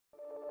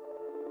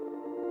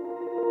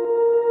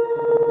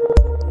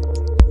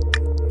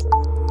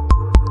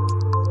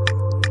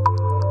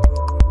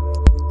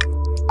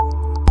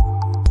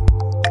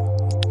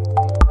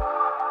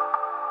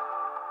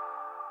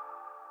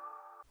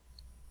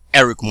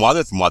Eric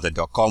Mwather from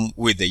Mwather.com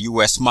with the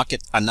U.S.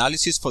 market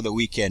analysis for the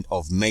weekend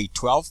of May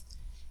 12th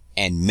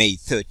and May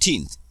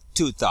 13th,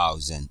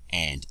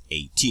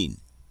 2018.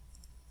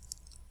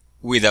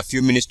 With a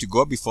few minutes to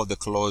go before the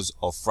close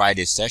of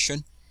Friday's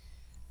session,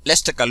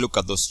 let's take a look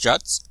at those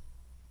charts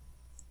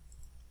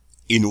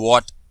in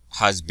what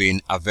has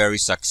been a very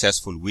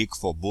successful week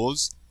for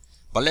bulls.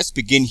 But let's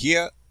begin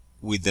here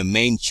with the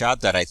main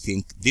chart that I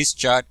think this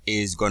chart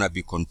is going to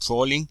be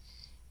controlling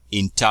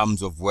in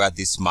terms of where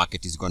this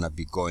market is going to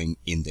be going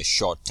in the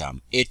short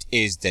term. It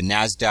is the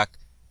NASDAQ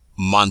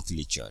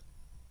monthly chart.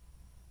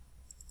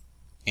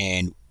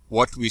 And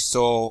what we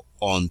saw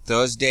on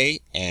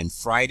Thursday and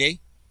Friday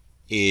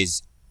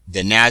is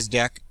the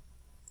NASDAQ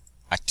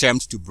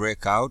attempt to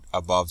break out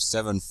above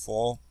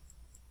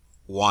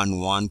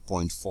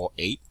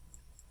 7411.48,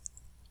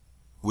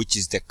 which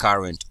is the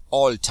current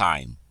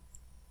all-time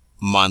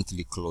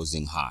monthly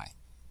closing high.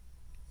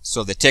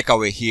 So the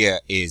takeaway here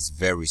is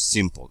very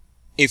simple.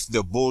 If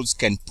the bulls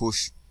can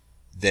push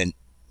the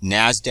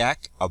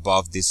NASDAQ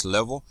above this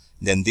level,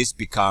 then this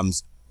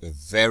becomes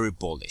very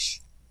bullish.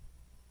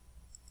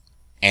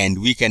 And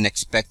we can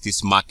expect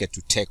this market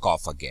to take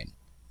off again.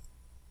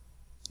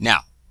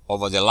 Now,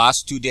 over the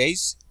last 2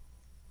 days,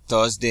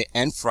 Thursday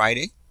and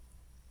Friday,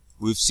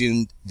 we've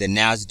seen the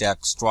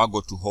NASDAQ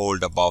struggle to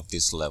hold above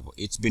this level.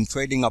 It's been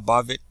trading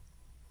above it,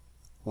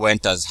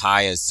 went as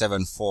high as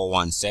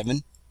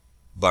 7417,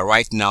 but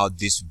right now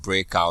this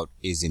breakout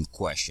is in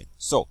question.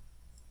 So,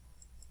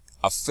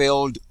 a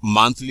failed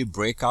monthly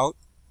breakout.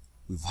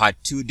 We've had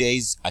 2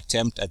 days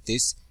attempt at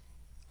this.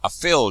 A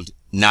failed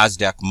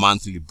NASDAQ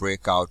monthly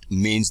breakout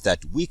means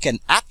that we can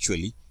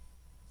actually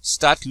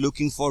start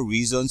looking for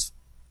reasons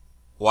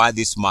why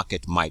this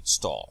market might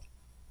stall.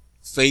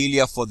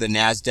 Failure for the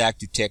NASDAQ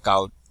to take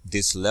out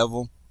this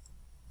level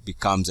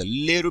becomes a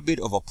little bit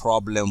of a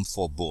problem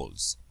for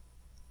bulls,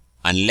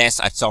 unless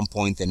at some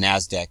point the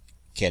NASDAQ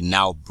can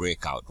now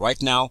break out.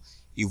 Right now,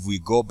 if we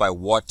go by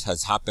what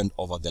has happened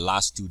over the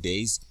last 2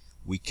 days,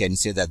 we can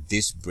say that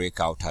this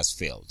breakout has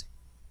failed.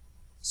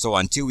 So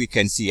until we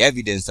can see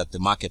evidence that the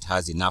market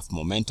has enough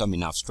momentum,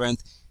 enough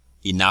strength,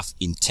 enough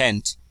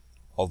intent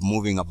of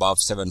moving above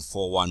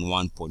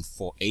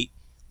 7411.48,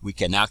 we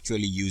can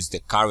actually use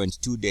the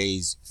current 2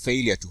 days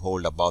failure to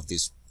hold above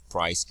this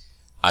price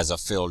as a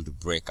failed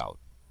breakout.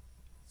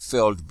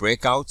 Failed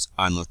breakouts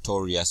are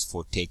notorious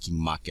for taking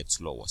markets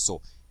lower.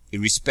 So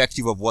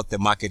irrespective of what the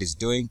market is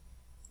doing,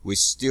 we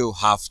still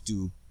have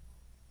to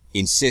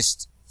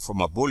insist from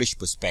a bullish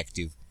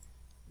perspective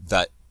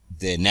that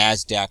the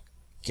NASDAQ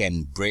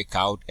can break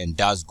out and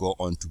does go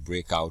on to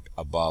break out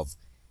above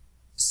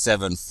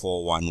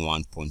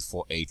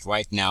 7411.48.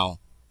 Right now,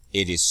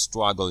 it is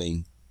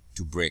struggling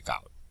to break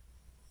out,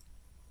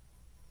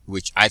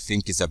 which I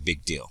think is a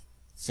big deal.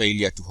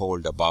 Failure to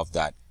hold above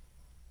that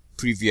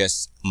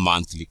previous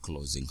monthly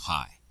closing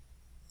high.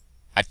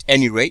 At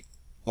any rate,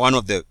 one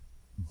of the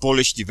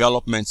bullish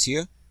developments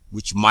here,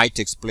 which might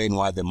explain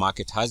why the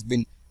market has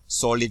been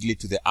solidly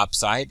to the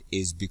upside,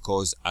 is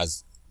because,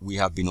 as we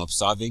have been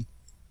observing,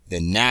 the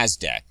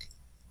NASDAQ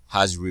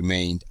has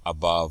remained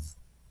above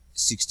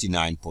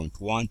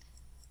 69.1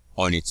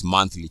 on its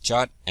monthly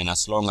chart, and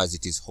as long as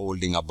it is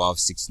holding above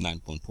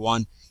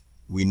 69.1,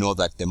 we know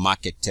that the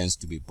market tends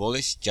to be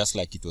bullish, just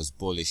like it was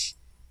bullish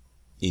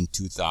in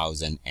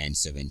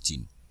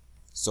 2017.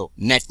 So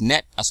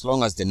net, as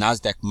long as the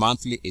NASDAQ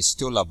monthly is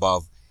still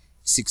above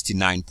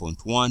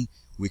 69.1,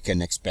 we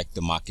can expect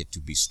the market to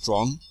be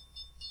strong.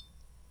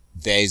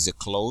 There is a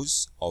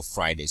close of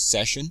Friday's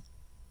session,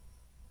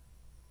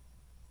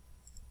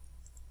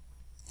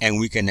 and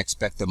we can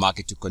expect the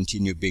market to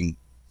continue being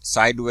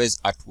sideways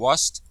at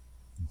worst,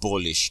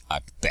 bullish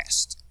at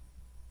best.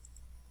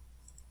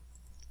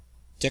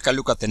 Take a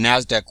look at the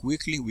NASDAQ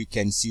weekly. We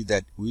can see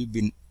that we've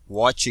been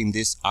watching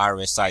this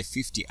RSI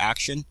 50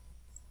 action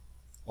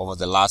over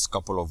the last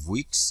couple of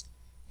weeks,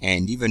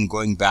 and even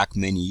going back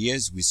many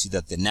years, we see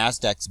that the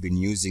NASDAQ's been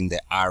using the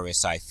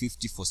RSI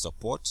 50 for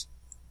support.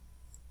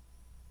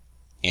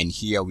 And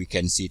here we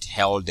can see it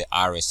held the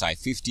RSI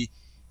 50,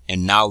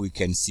 and now we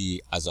can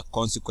see, as a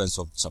consequence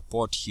of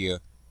support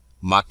here,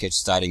 market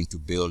starting to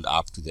build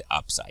up to the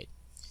upside.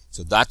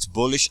 So that's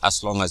bullish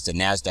as long as the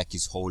NASDAQ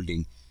is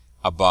holding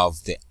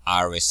above the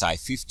RSI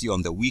 50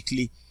 on the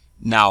weekly.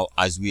 Now,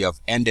 as we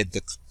have ended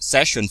the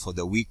session for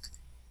the week,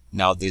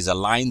 now there's a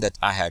line that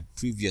I had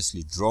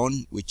previously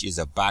drawn, which is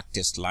a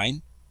backtest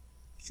line.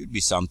 Should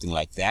be something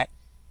like that,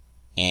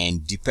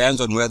 and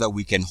depends on whether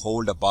we can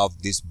hold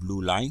above this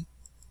blue line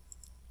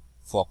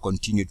for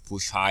continued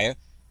push higher.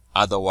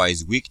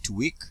 Otherwise, week to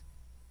week,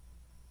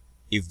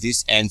 if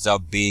this ends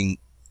up being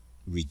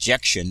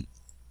rejection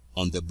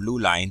on the blue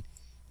line,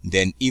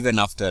 then even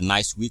after a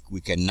nice week, we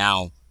can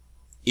now,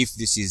 if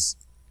this is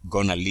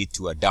gonna lead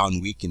to a down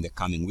week in the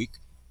coming week,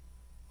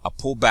 a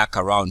pullback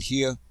around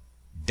here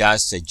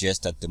does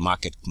suggest that the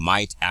market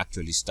might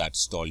actually start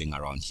stalling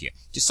around here.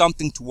 Just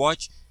something to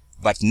watch.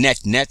 But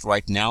net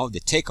right now, the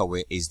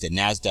takeaway is the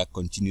NASDAQ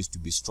continues to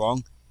be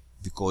strong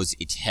because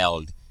it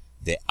held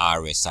the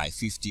RSI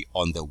 50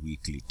 on the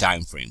weekly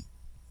time frame.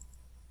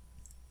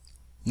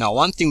 Now,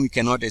 one thing we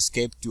cannot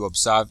escape to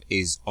observe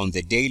is on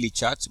the daily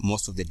charts.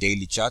 Most of the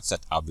daily charts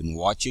that I've been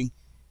watching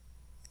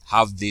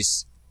have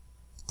this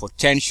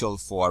potential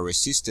for a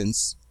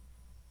resistance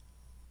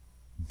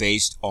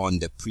based on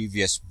the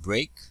previous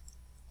break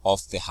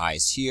of the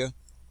highs here,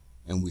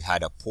 and we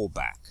had a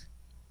pullback.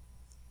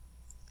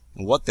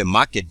 And what the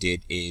market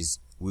did is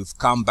we've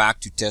come back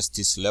to test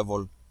this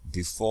level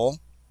before,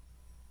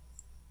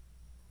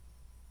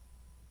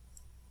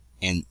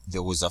 and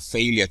there was a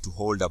failure to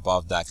hold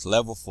above that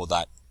level for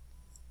that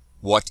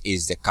what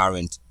is the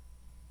current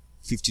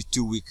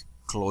 52-week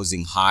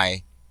closing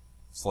high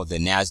for the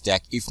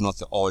NASDAQ, if not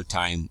the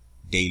all-time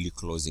daily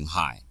closing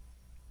high.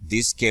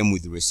 This came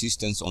with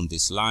resistance on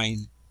this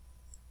line,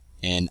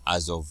 and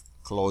as of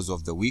close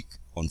of the week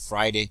on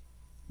Friday,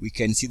 we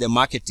can see the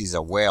market is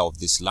aware of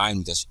this line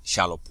with a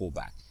shallow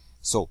pullback.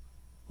 So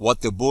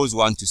what the bulls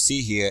want to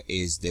see here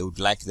is they would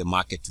like the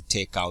market to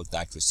take out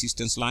that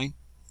resistance line.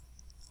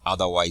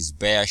 Otherwise,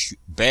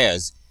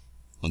 bears,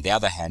 on the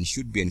other hand,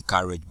 should be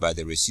encouraged by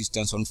the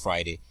resistance on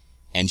Friday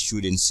and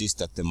should insist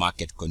that the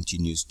market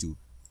continues to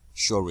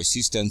show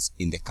resistance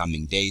in the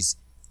coming days,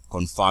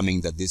 confirming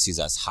that this is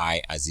as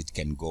high as it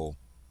can go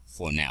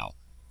for now.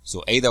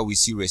 So either we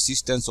see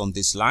resistance on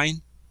this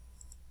line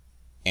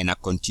and a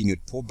continued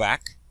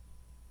pullback,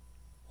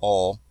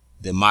 or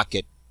the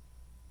market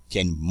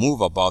can move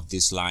above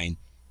this line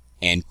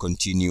and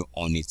continue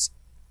on its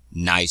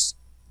nice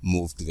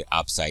move to the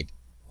upside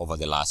over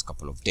the last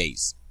couple of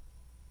days.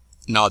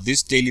 Now,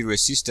 this daily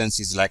resistance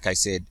is, like I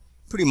said,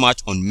 pretty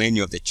much on many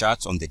of the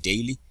charts on the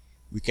daily.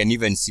 We can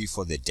even see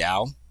for the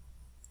Dow.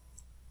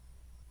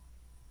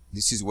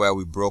 This is where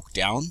we broke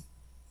down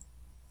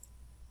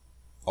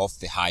off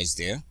the highs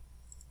there.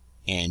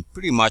 And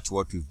pretty much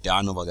what we've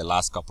done over the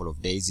last couple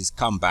of days is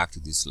come back to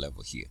this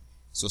level here.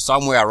 So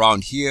somewhere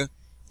around here,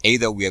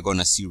 either we are going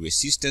to see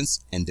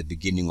resistance and the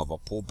beginning of a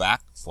pullback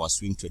for a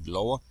swing trade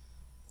lower,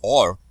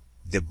 or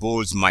the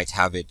bulls might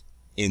have it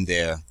in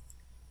their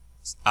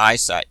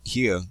eyesight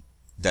here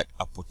that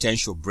a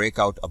potential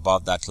breakout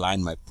above that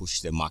line might push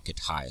the market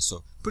higher.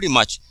 So pretty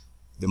much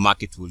the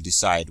market will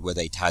decide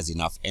whether it has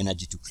enough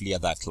energy to clear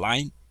that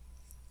line.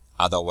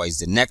 Otherwise,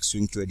 the next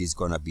swing trade is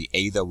going to be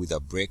either with a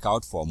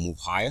breakout for a move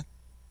higher,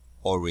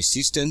 or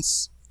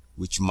resistance,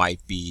 which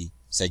might be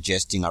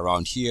suggesting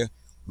around here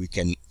we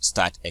can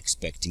start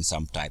expecting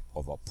some type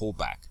of a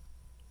pullback.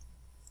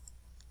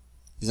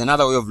 There's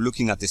another way of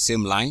looking at the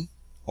same line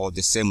or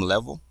the same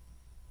level.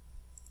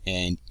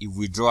 And if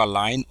we draw a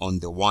line on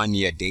the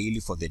 1-year daily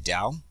for the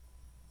Dow,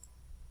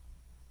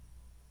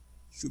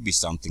 should be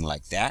something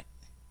like that.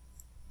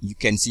 You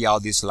can see how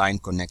this line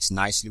connects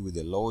nicely with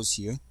the lows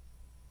here.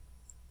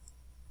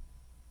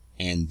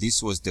 And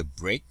this was the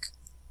break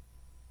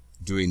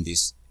during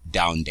this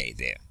down day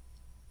there.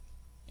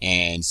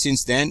 And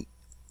since then,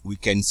 we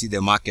can see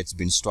the market's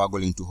been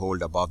struggling to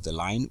hold above the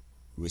line.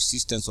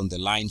 Resistance on the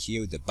line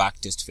here with the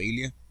backtest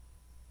failure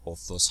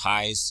of those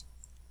highs.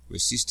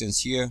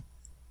 Resistance here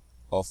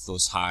of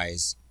those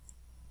highs.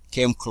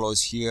 Came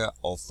close here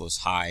of those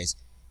highs.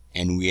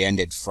 And we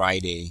ended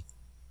Friday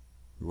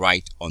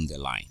right on the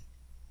line.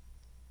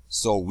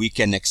 So we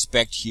can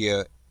expect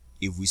here,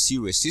 if we see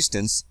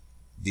resistance,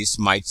 this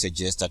might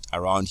suggest that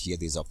around here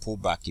there's a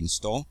pullback in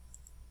store.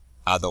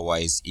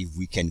 Otherwise, if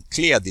we can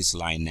clear this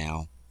line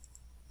now,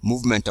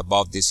 movement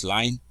above this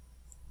line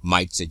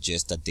might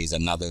suggest that there's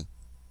another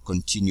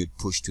continued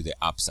push to the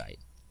upside.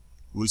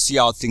 We'll see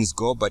how things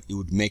go, but it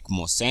would make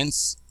more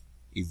sense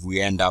if we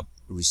end up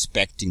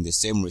respecting the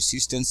same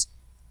resistance.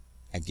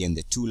 Again,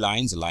 the two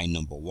lines, line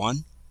number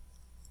 1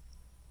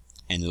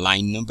 and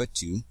line number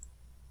 2,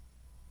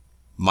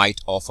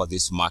 might offer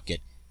this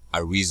market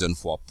a reason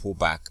for a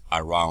pullback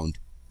around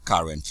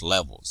current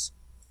levels.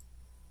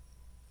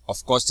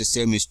 Of course, the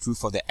same is true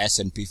for the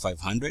S&P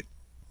 500,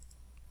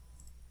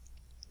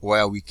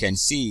 where we can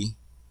see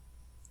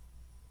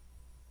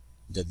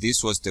that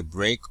this was the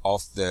break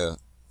of the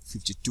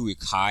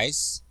 52-week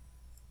highs,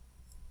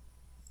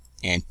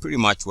 and pretty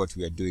much what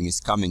we are doing is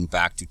coming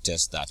back to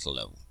test that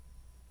level.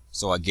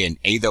 So again,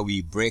 either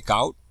we break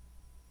out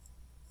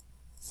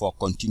for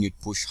continued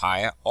push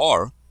higher,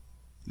 or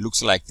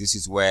looks like this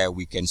is where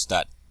we can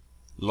start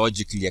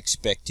logically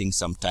expecting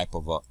some type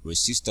of a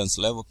resistance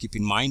level. Keep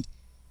in mind,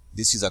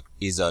 this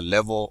is a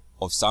level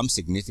of some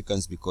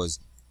significance because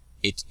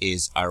it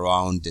is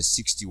around the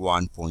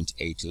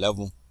 61.8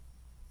 level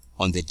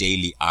on the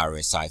daily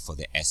RSI for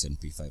the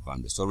S&P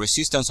 500. So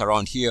resistance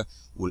around here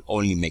will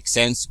only make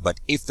sense, but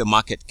if the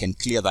market can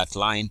clear that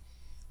line,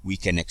 we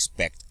can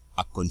expect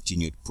a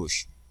continued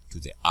push to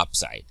the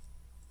upside.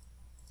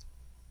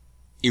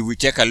 If we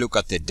take a look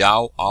at the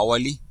Dow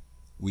hourly,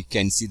 we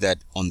can see that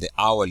on the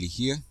hourly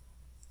here,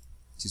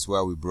 this is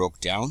where we broke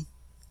down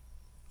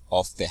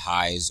off the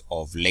highs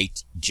of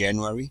late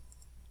January,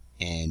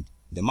 and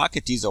the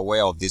market is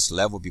aware of this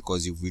level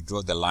because if we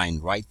draw the line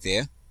right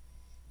there,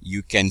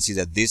 you can see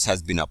that this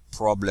has been a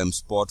problem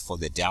spot for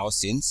the Dow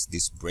since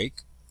this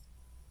break.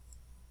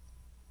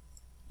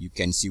 You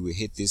can see we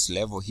hit this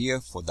level here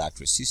for that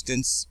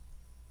resistance,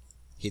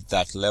 hit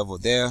that level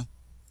there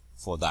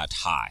for that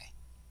high.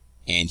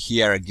 And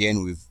here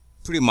again, we've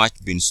pretty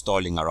much been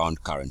stalling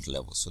around current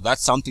levels. So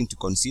that's something to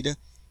consider,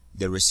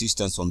 the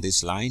resistance on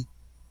this line.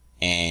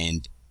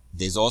 And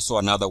there's also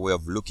another way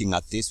of looking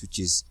at this, which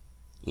is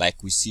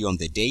like we see on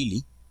the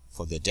daily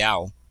for the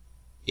Dow,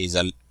 is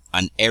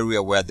an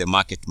area where the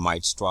market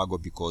might struggle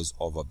because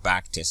of a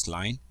backtest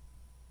line,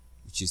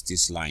 which is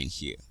this line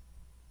here.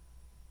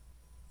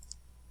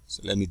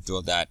 So let me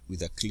draw that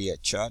with a clear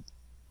chart.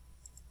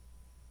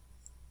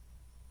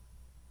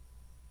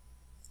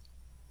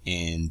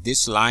 And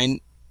this line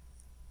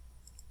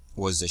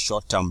was a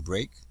short-term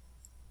break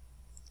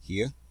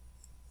here.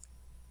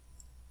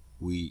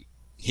 We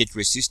hit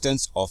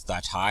resistance off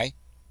that high,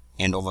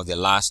 and over the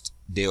last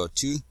day or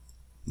two,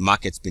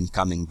 market's been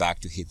coming back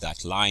to hit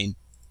that line.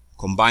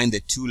 Combine the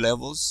two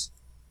levels,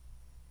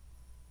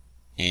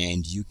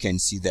 and you can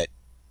see that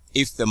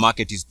if the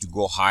market is to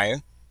go higher,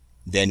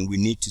 then we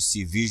need to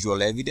see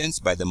visual evidence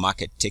by the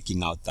market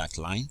taking out that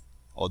line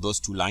or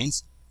those two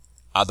lines.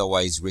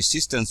 Otherwise,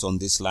 resistance on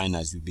this line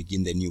as we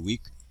begin the new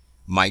week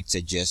might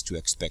suggest to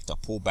expect a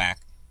pullback,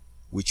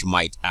 which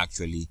might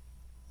actually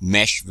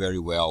mesh very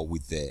well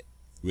with the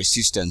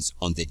resistance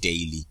on the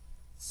daily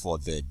for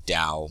the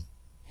Dow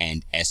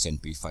and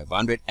S&P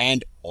 500,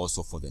 and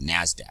also for the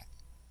NASDAQ.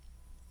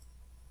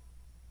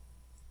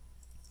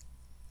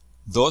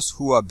 Those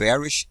who are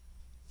bearish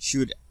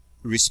should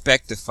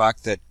respect the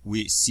fact that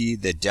we see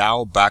the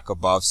Dow back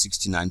above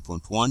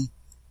 69.1.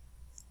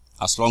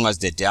 As long as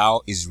the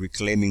Dow is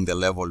reclaiming the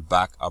level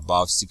back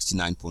above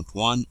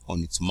 69.1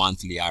 on its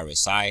monthly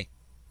RSI,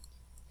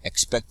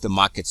 expect the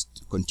markets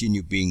to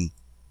continue being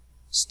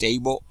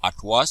stable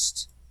at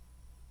worst,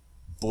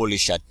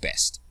 bullish at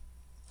best,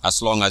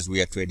 as long as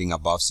we are trading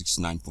above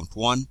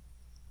 69.1.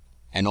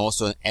 And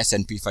also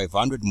S&P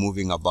 500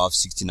 moving above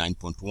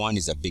 69.1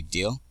 is a big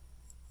deal.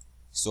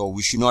 So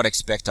we should not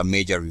expect a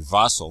major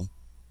reversal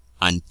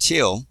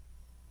until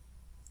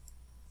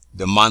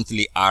the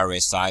monthly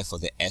RSI for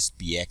the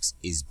SPX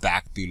is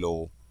back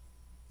below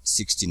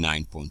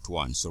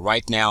 69.1. So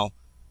right now,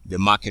 the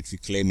market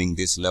reclaiming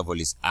this level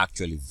is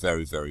actually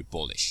very, very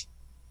bullish.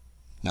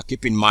 Now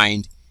keep in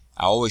mind,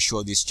 I always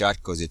show this chart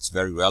because it's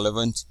very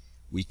relevant.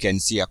 We can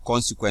see a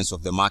consequence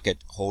of the market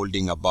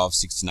holding above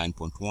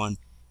 69.1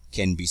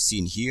 can be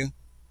seen here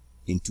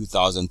in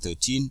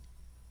 2013,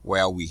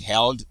 where we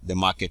held, the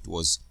market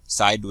was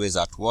sideways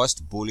at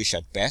worst, bullish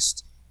at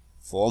best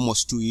for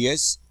almost 2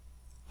 years,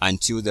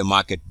 until the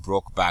market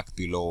broke back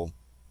below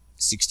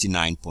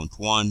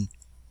 69.1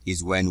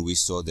 is when we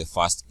saw the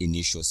first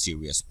initial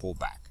serious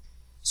pullback.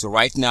 So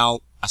right now,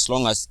 as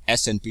long as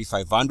S&P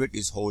 500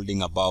 is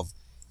holding above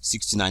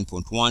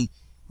 69.1,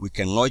 we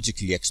can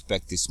logically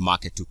expect this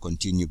market to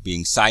continue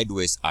being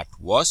sideways at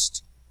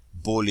worst,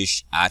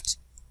 bullish at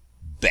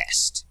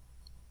best.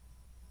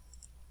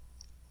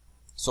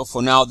 So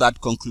for now, that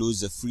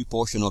concludes the free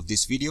portion of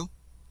this video.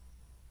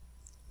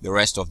 The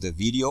rest of the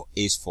video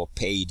is for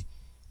paid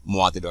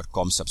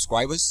montly.com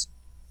subscribers.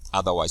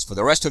 Otherwise, for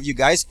the rest of you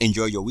guys,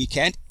 enjoy your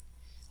weekend.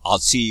 I'll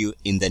see you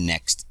in the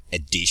next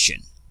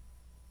edition.